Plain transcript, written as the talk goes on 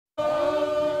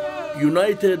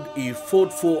United he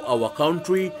fought for our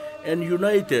country, and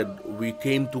united we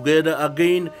came together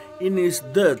again in his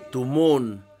death to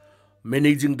mourn.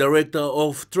 Managing Director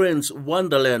of Trans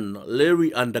Wonderland, Larry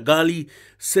Andagali,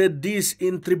 said this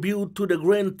in tribute to the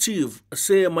Grand Chief,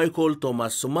 Sir Michael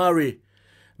Thomas Somare.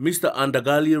 Mr.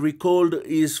 Andagali recalled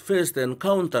his first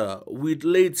encounter with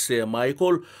late Sir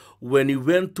Michael when he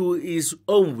went to his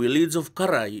home village of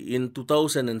Karai in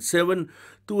 2007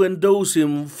 to endorse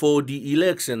him for the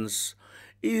elections.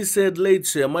 He said late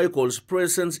Sir Michael's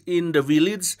presence in the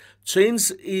village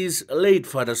changed his late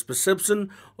father's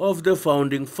perception of the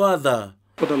founding father.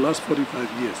 For the last 45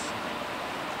 years,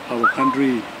 our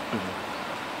country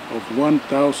of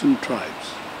 1,000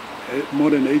 tribes, more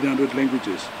than 800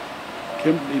 languages,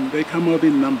 they come out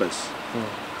in numbers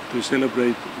to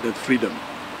celebrate that freedom.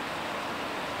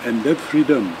 And that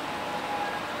freedom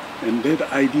and that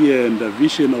idea and the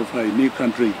vision of a new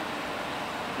country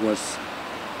was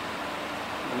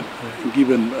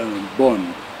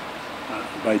born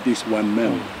by this one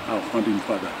man, our founding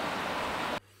father.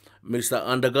 Mr.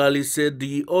 Andagali said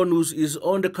the onus is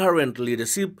on the current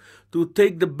leadership to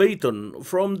take the baton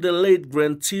from the late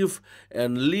Grand Chief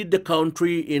and lead the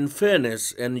country in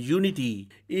fairness and unity.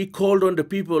 He called on the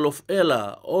people of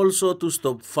Ella also to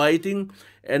stop fighting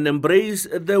and embrace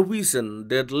the vision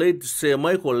that late Sir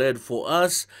Michael had for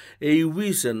us, a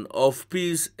vision of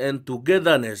peace and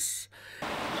togetherness.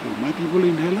 So my people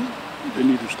in Ella, they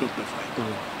need to stop the fight.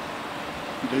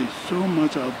 There is so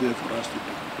much out there for us to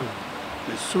do.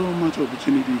 There's so much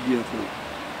opportunity here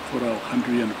for our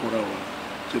country and for our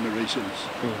generations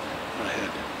ahead.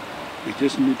 We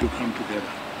just need to come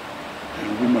together.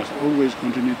 And we must always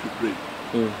continue to dream.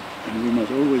 And we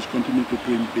must always continue to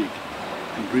dream big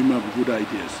and dream up good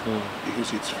ideas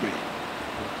because it's free.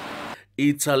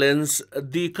 He challenged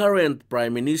the current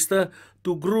Prime Minister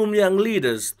to groom young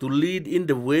leaders to lead in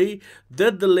the way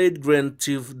that the late Grand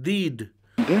Chief did.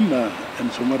 Then,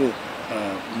 Somare,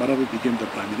 Marape became the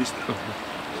Prime Minister.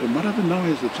 So Marape now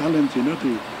has a challenge,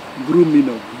 to groom,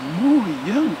 more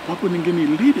young Papua New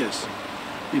Guinean leaders,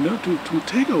 to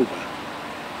take over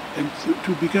and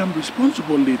to become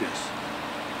responsible leaders,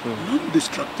 not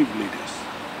destructive leaders.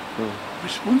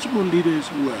 Responsible leaders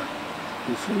who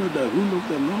follow the rule of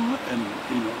the law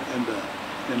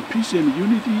and peace and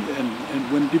unity,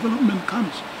 and when development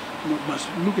comes, we must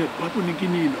look at Papua New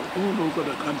Guinea all over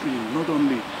the country, not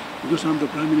only because I'm the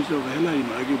Prime Minister of Hela,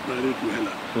 I give priority to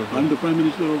Hela. I'm the Prime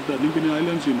Minister of the New Guinea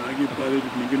Islands, I give priority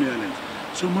to New Guinea Islands.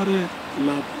 Somare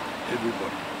love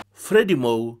everybody. Freddie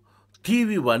Mo,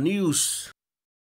 TVWAN News.